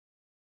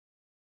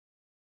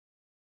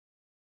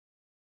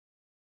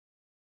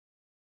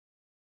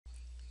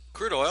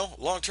Crude oil,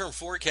 long term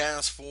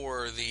forecast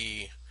for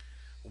the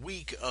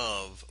week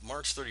of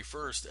March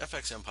 31st,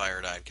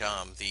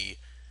 FXEmpire.com. The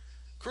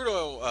crude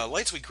oil,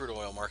 light sweet crude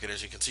oil market,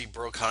 as you can see,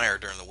 broke higher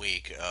during the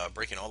week,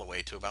 breaking all the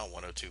way to about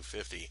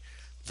 102.50.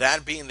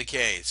 That being the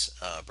case,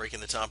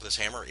 breaking the top of this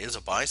hammer is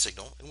a buy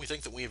signal, and we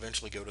think that we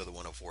eventually go to the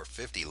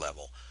 104.50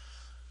 level.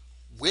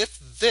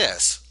 With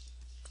this,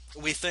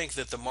 we think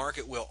that the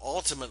market will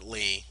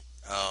ultimately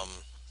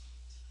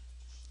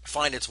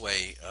find its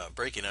way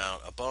breaking out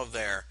above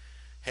there,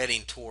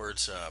 heading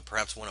towards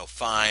perhaps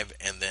 105,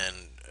 and then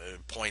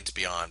points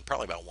beyond,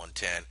 probably about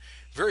 110.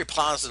 Very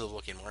positive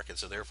looking market,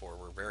 so therefore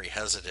we're very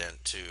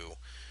hesitant to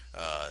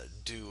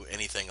do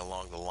anything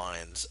along the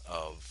lines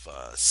of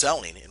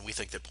selling, and we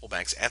think that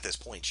pullbacks at this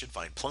point should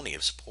find plenty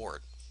of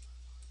support.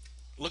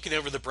 Looking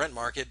over the Brent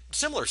market,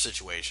 similar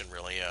situation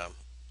really.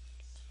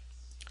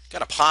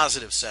 Got a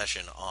positive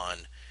session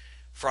on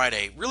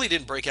Friday. Really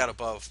didn't break out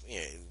above.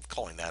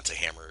 Calling that to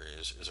hammer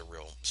is a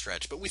real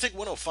stretch, but we think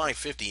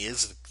 105.50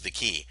 is the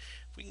key.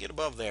 If we can get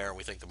above there,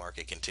 we think the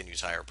market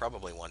continues higher,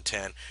 probably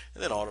 110,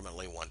 and then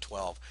ultimately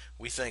 112.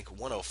 We think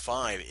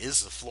 105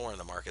 is the floor in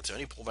the market, so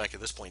any pullback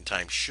at this point in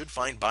time should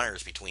find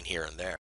buyers between here and there.